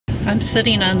I'm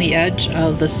sitting on the edge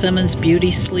of the Simmons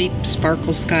BeautySleep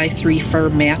Sparkle Sky 3 Fur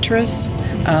mattress.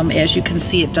 As you can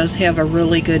see, it does have a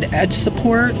really good edge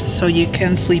support, so you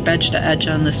can sleep edge to edge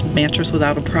on this mattress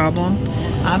without a problem.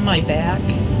 On my back,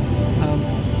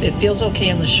 it feels okay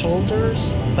in the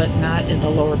shoulders, but not in the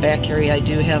lower back area. I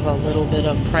do have a little bit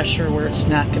of pressure where it's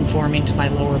not conforming to my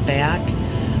lower back.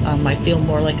 I feel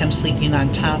more like I'm sleeping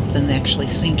on top than actually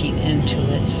sinking into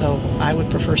it, so I would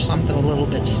prefer something a little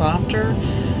bit softer.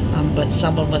 But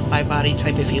someone with my body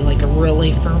type, if you like a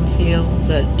really firm feel,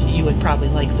 that you would probably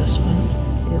like this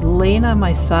one. Laying on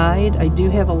my side, I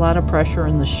do have a lot of pressure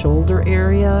in the shoulder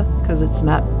area because it's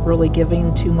not really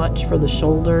giving too much for the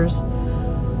shoulders.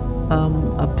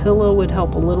 A pillow would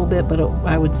help a little bit, but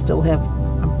I would still have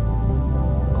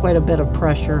quite a bit of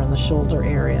pressure in the shoulder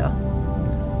area.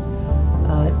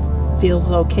 It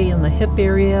feels okay in the hip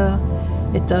area.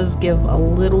 It does give a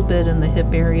little bit in the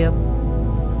hip area,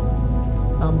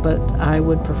 but I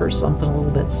would prefer something a little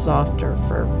bit softer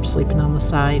for sleeping on the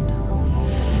side.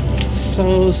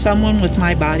 So someone with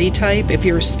my body type, if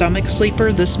you're a stomach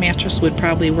sleeper, this mattress would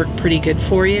probably work pretty good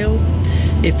for you.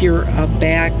 If you're a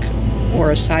back or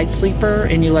a side sleeper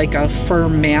and you like a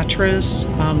firm mattress,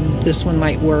 this one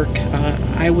might work.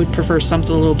 I would prefer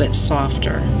something a little bit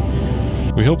softer.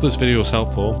 We hope this video was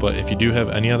helpful, but if you do have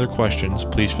any other questions,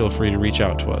 please feel free to reach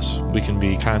out to us. We can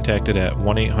be contacted at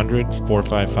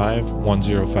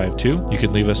 1-800-455-1052. You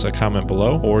can leave us a comment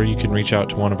below, or you can reach out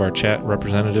to one of our chat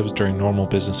representatives during normal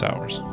business hours.